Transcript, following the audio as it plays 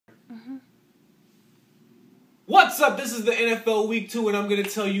What's up? This is the NFL Week 2, and I'm going to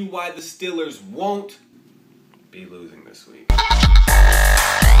tell you why the Steelers won't be losing this week.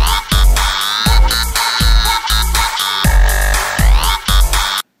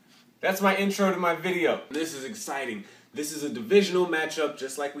 That's my intro to my video. This is exciting. This is a divisional matchup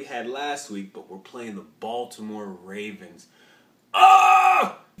just like we had last week, but we're playing the Baltimore Ravens.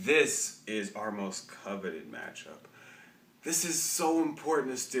 This is our most coveted matchup. This is so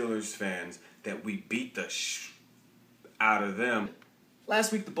important to Steelers fans that we beat the out of them.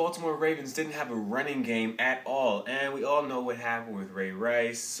 Last week, the Baltimore Ravens didn't have a running game at all, and we all know what happened with Ray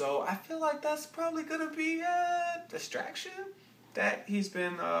Rice, so I feel like that's probably going to be a distraction that he's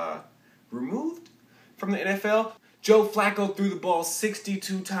been removed from the NFL. Joe Flacco threw the ball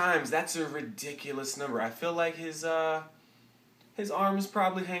 62 times. That's a ridiculous number. I feel like his arm is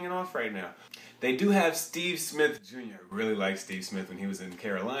probably hanging off right now. They do have Steve Smith Jr. I really liked Steve Smith when he was in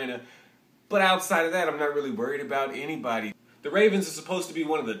Carolina. But outside of that, I'm not really worried about anybody. The Ravens are supposed to be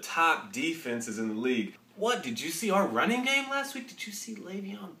one of the top defenses in the league. What, did you see our running game last week? Did you see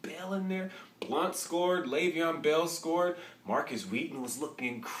Le'Veon Bell in there? Blount scored, Le'Veon Bell scored, Marcus Wheaton was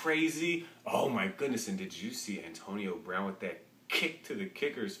looking crazy. Oh my goodness, and did you see Antonio Brown with that kick to the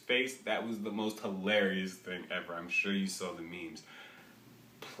kicker's face? That was the most hilarious thing ever. I'm sure you saw the memes.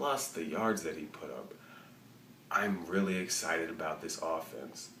 Plus the yards that he put up. I'm really excited about this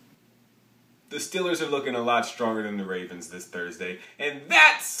offense. The Steelers are looking a lot stronger than the Ravens this Thursday, and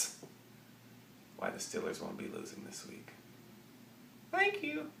that's why the Steelers won't be losing this week. Thank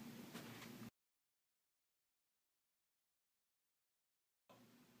you.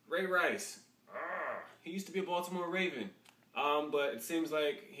 Ray Rice. He used to be a Baltimore Raven, but it seems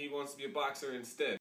like he wants to be a boxer instead.